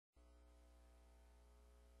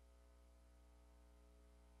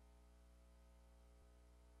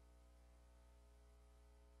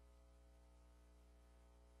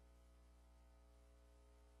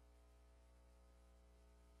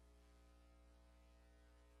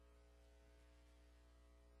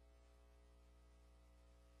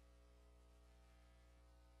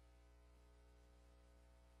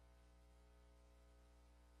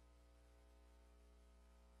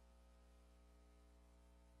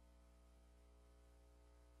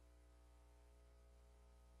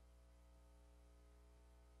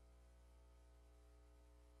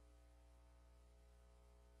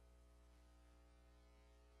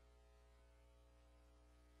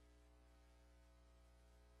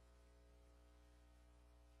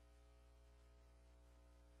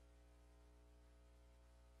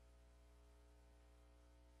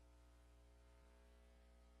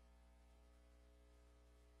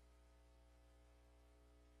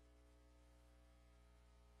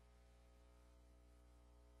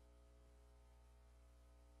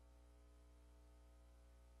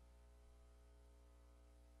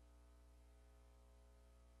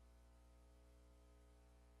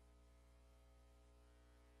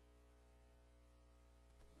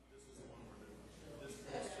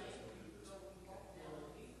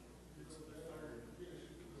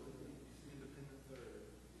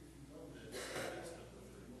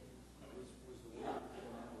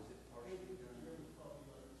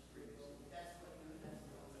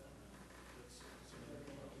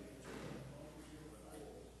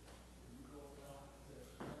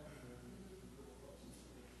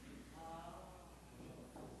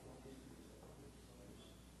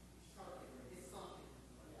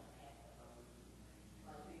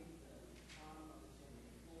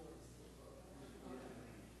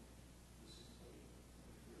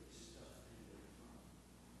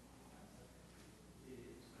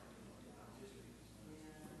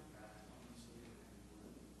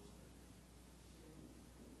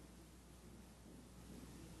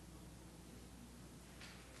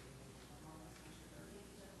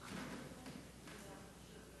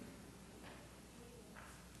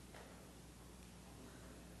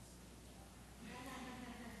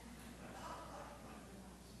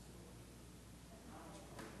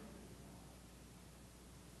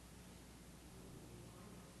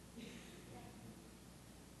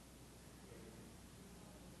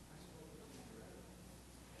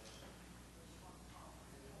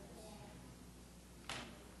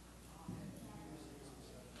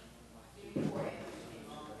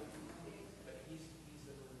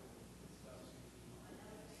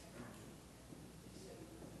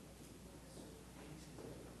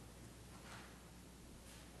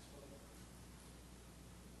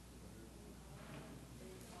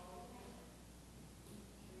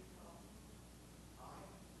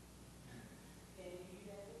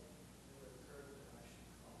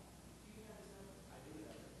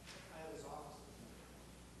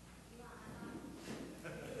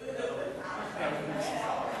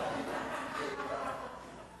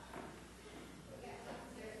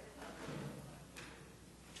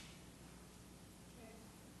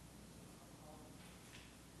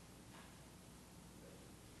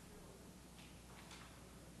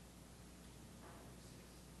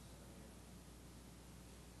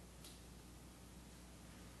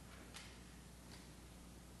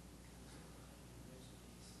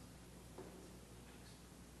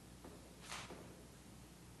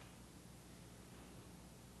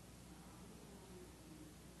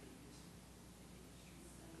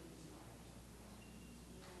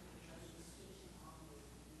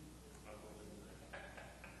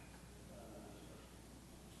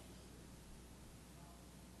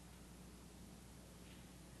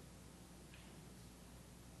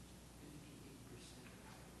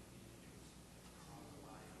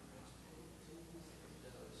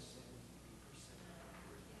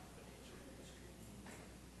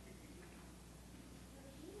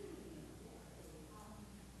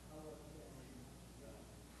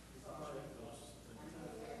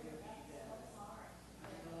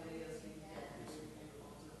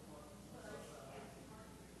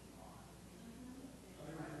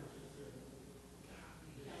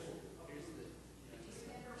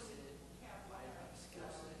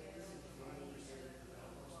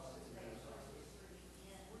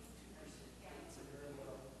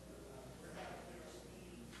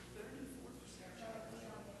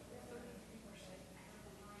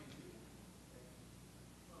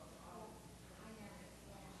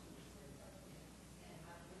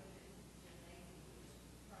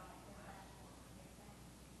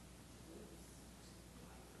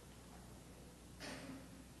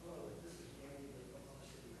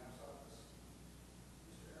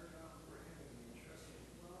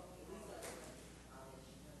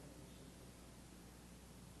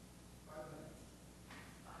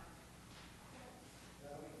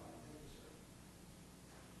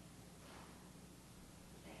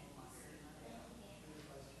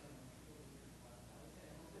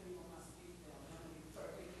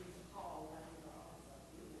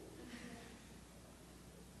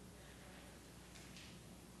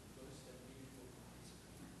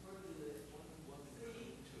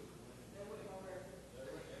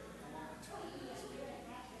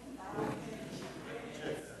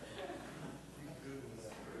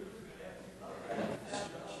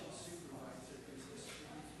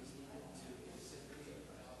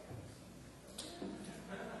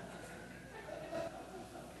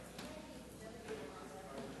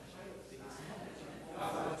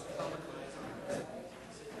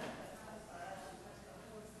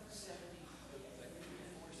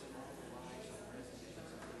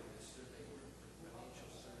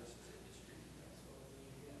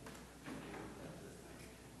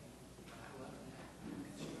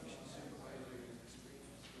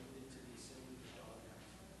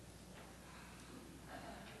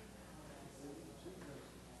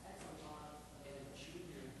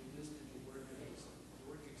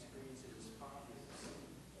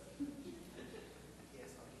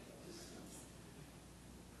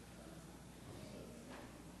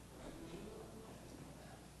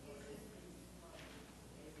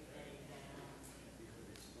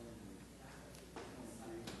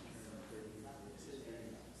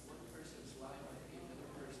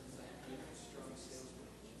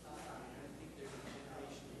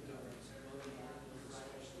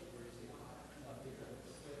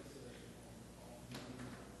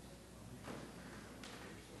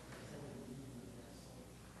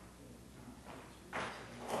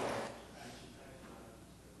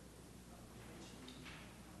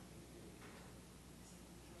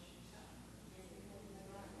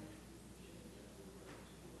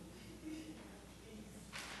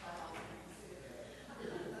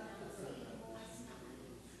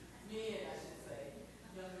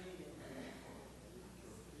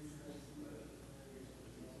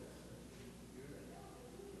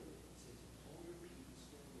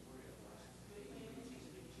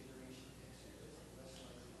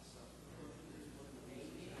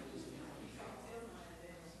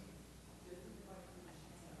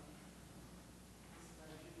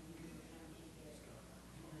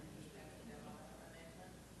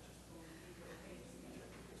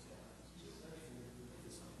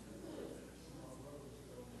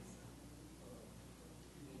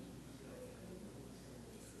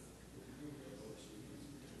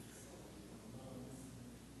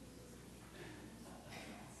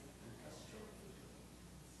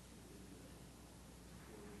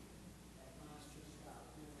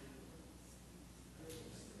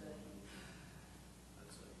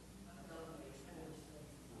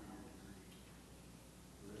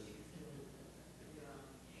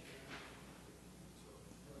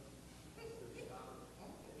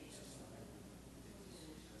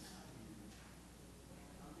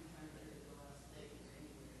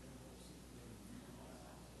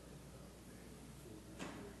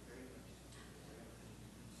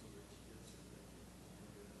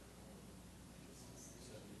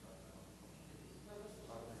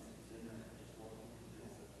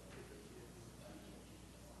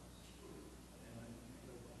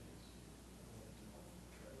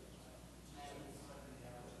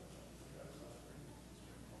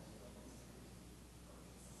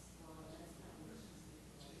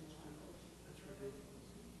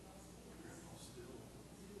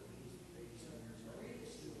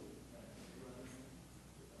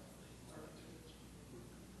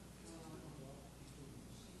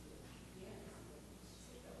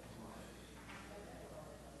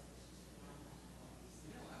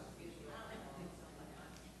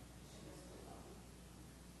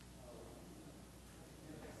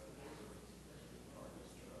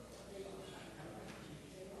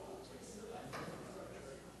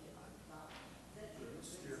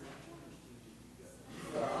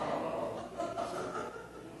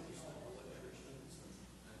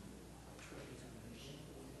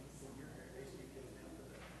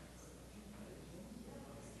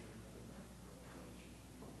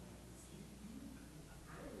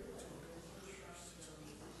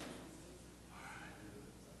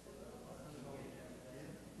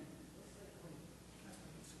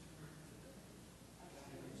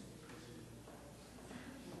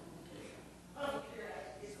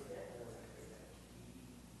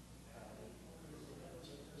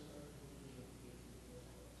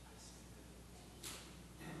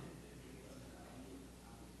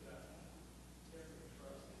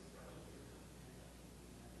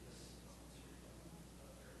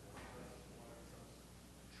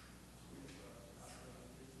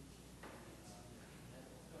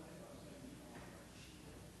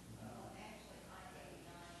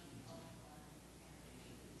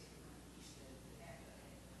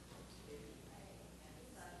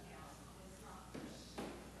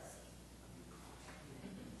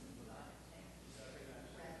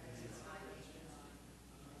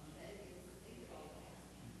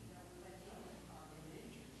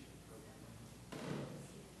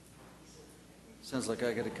Sounds like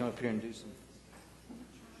I got to come up here and do some.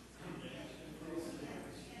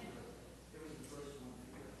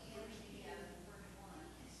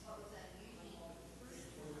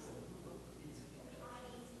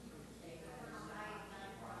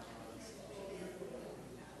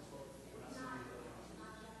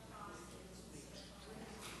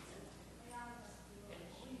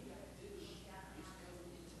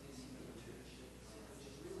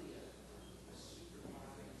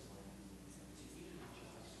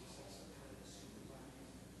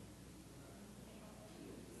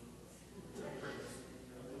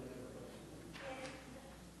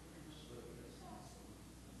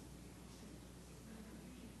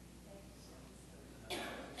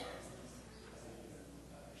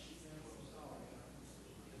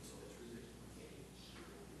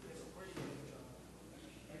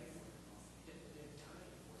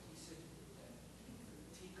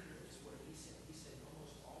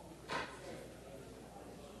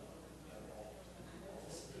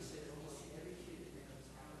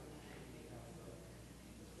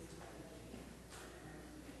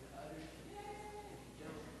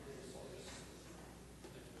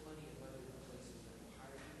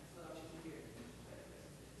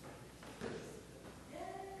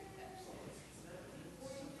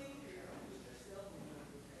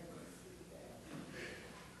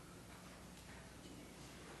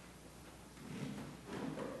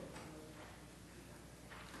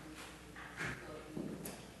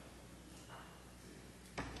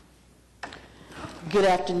 Good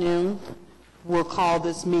afternoon. We'll call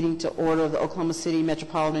this meeting to order of the Oklahoma City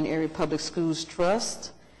Metropolitan Area Public Schools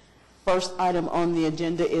Trust. First item on the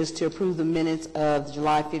agenda is to approve the minutes of the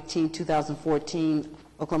July 15, 2014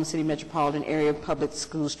 Oklahoma City Metropolitan Area Public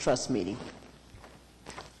Schools Trust meeting.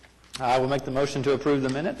 I will make the motion to approve the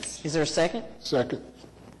minutes. Is there a second? Second.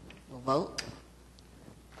 We'll vote.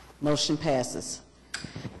 Motion passes.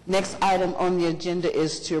 Next item on the agenda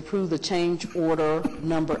is to approve the change order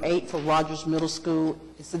number 8 for Rogers Middle School.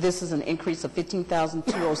 So this is an increase of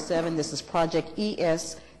 $15,207. This is project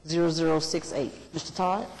ES0068. Mr.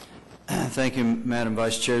 Todd? Thank you, Madam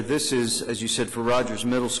Vice Chair. This is, as you said, for Rogers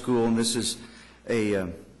Middle School, and this is a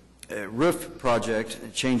roof project, a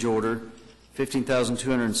change order,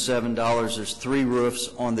 $15,207. There's 3 roofs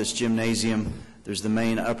on this gymnasium. There's the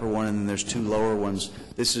main upper one, and then there's 2 lower ones.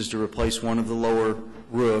 This is to replace one of the lower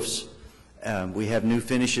roofs. We have new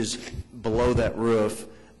finishes below that roof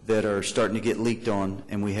that are starting to get leaked on,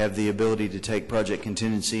 and we have the ability to take project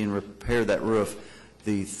contingency and repair that roof.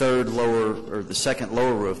 The second lower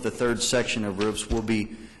roof, the third section of roofs, will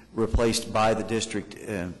be replaced by the district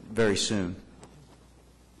very soon.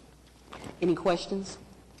 Any questions?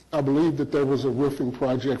 I believe that there was a roofing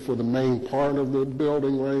project for the main part of the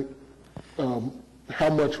building, right? How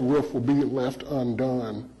much roof will be left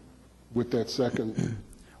undone with that second?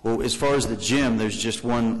 Well, as far as the gym, there's just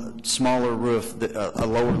one smaller roof, a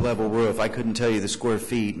lower level roof. I couldn't tell you the square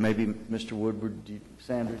feet. Maybe Mr. Woodward,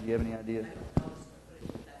 Sandra, do you have any idea?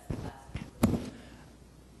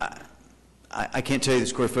 I can't tell you the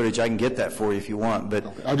square footage. I can get that for you if you want, but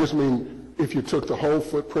Okay. I just mean if you took the whole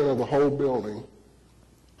footprint of the whole building.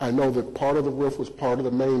 I know that part of the roof was part of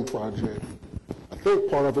the main project. I think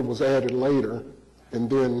part of it was added later, and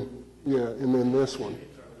then this one.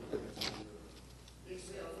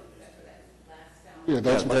 Yeah,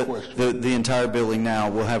 that's my question. The entire building now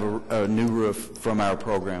will have a new roof from our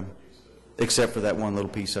program, except for that one little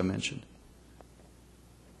piece I mentioned.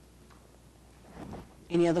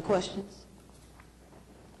 Any other questions?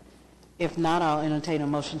 If not, I'll entertain a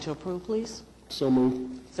motion to approve, please. So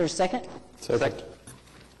moved. Is there a second? Second.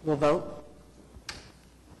 We'll vote.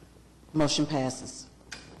 Motion passes.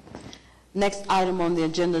 Next item on the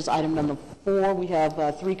agenda is item number 4. We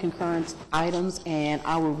have 3 concurrent items, and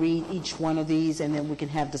I will read each one of these, and then we can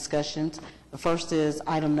have discussions. The first is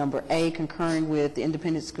item number A, concurring with the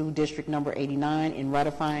Independent School District number 89 in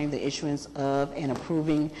ratifying the issuance of and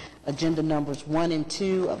approving agenda numbers 1 and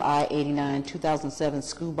 2 of I-89 2007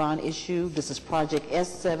 school bond issue. This is project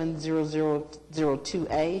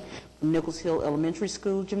S70002A from Nichols Hill Elementary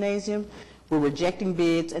School Gymnasium. We're rejecting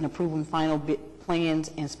bids and approving final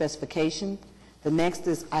plans and specification. The next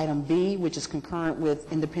is item B, which is concurrent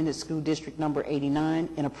with Independent School District number 89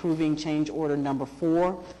 in approving change order number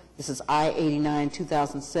 4. This is I-89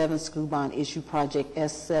 2007 school bond issue project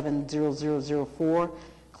S70004,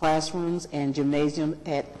 classrooms and gymnasium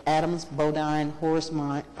at Adams, Bodine, Horace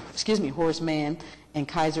Mann, and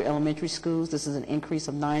Kaiser Elementary Schools. This is an increase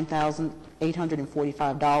of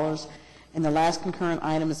 $9,845. And the last concurrent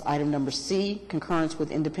item is item number C, concurrence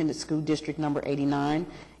with Independent School District number 89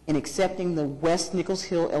 in accepting the West Nichols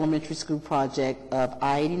Hill Elementary School project of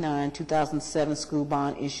I-89 2007 school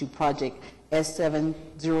bond issue project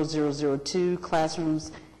S70002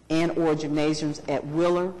 classrooms and/or gymnasiums at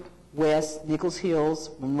Wheeler, West, Nichols Hills,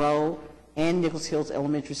 Monroe, and Nichols Hills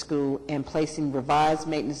Elementary School, and placing revised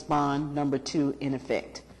maintenance bond number 2 in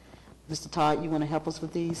effect. Mr. Todd, you want to help us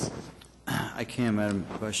with these? I can, Madam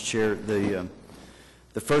Vice Chair.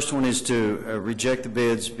 The first one is to reject the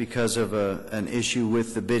bids because of an issue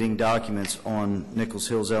with the bidding documents on Nichols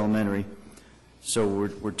Hills Elementary. So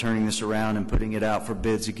we're turning this around and putting it out for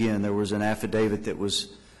bids again. There was an affidavit that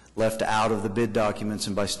was left out of the bid documents,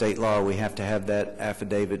 and by state law, we have to have that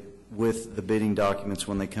affidavit with the bidding documents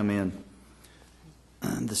when they come in.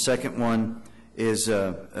 The second one is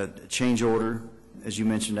a change order, as you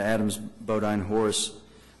mentioned, to Adams, Bodine, Horace,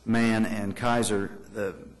 Mann, and Kaiser.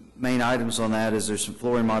 The main items on that is there's some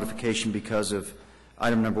flooring modification because of,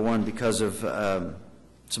 item number 1, because of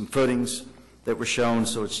some footings that were shown,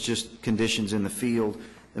 so it's just conditions in the field.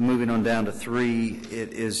 Then moving on down to 3,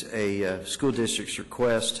 it is a school district's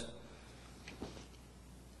request.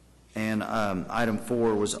 And item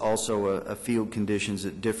 4 was also a field conditions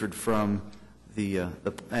that differed from the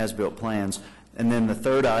as-built plans. And then the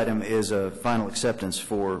third item is a final acceptance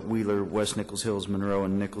for Wheeler, West Nichols Hills, Monroe,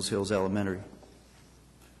 and Nichols Hills Elementary.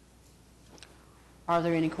 Are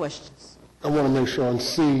there any questions? I want to make sure on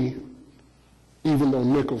C, even though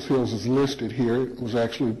Nichols Hills is listed here, it was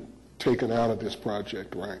actually taken out of this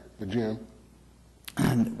project, right, the gym?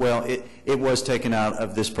 Well, it was taken out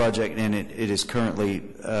of this project, and it is currently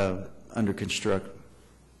under construction.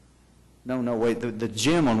 No, wait, the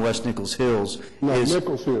gym on West Nichols Hills is...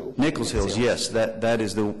 Nichols Hills. Nichols Hills, yes, that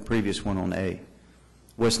is the previous one on A.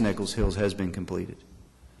 West Nichols Hills has been completed.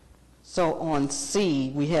 So on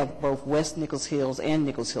C, we have both West Nichols Hills and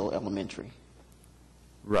Nichols Hill Elementary.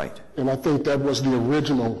 Right. And I think that was the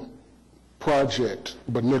original project,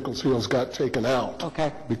 but Nichols Hills got taken out.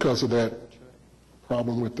 Okay. Because of that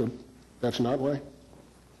problem with the, that's not right?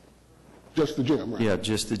 Just the gym, right? Yeah,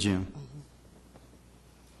 just the gym.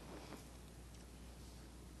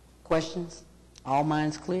 Questions? All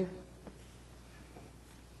minds clear?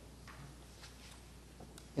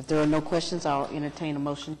 If there are no questions, I'll entertain a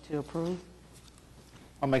motion to approve.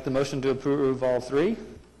 I'll make the motion to approve all 3.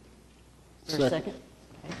 Is there a second?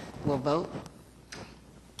 Okay. We'll vote.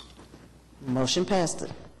 Motion passed.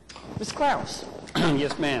 Ms. Klaus?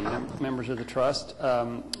 Yes, ma'am. Members of the trust,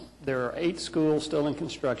 there are 8 schools still in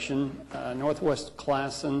construction. Northwest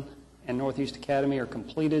Classen and Northeast Academy are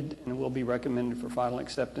completed and will be recommended for final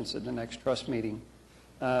acceptance at the next trust meeting.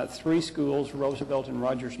 3 schools, Roosevelt and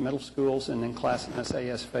Rogers Middle Schools, and then Classen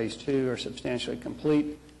SAS Phase 2 are substantially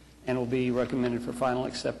complete and will be recommended for final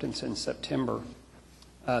acceptance in September.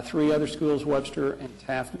 3 other schools, Webster and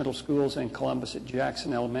Taft Middle Schools and Columbus at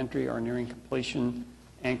Jackson Elementary, are nearing completion,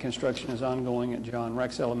 and construction is ongoing at John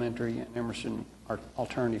Rex Elementary and Emerson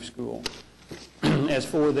Alternative School. As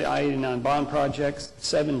for the I-89 bond projects,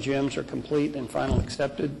 7 gyms are complete and final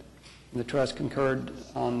accepted. The trust concurred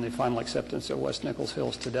on the final acceptance at West Nichols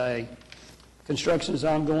Hills today. Construction is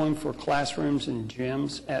ongoing for classrooms and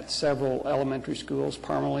gyms at several elementary schools: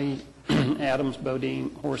 Parmalee, Adams,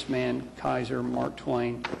 Bodine, Horseman, Kaiser, Mark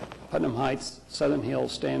Twain, Putnam Heights, Southern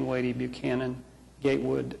Hills, Stanwady, Buchanan,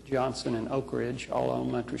 Gatewood, Johnson, and Oak Ridge, all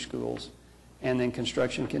elementary schools. And then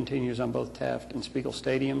construction continues on both Taft and Spiegel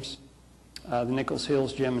stadiums. The Nichols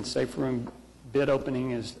Hills Gym and Safe Room bid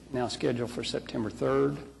opening is now scheduled for September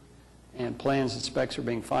 3rd. And plans and specs are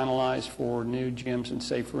being finalized for new gyms and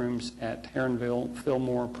safe rooms at Heronville,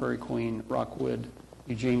 Fillmore, Prairie Queen, Rockwood,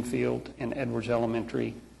 Eugene Field, and Edwards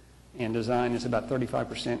Elementary. And design is about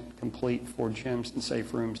 35% complete for gyms and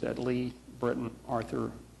safe rooms at Lee, Britton,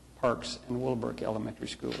 Arthur, Parks, and Willowbrook Elementary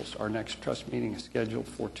Schools. Our next trust meeting is scheduled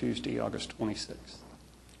for Tuesday, August 26th.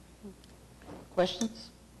 Questions?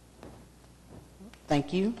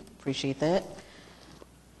 Thank you. Appreciate that.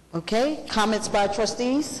 Okay, comments by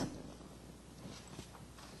trustees?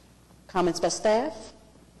 Comments by staff?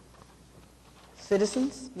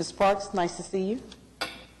 Citizens? Ms. Parks, nice to see you.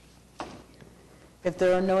 If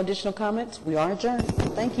there are no additional comments, we are adjourned.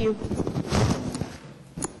 Thank you.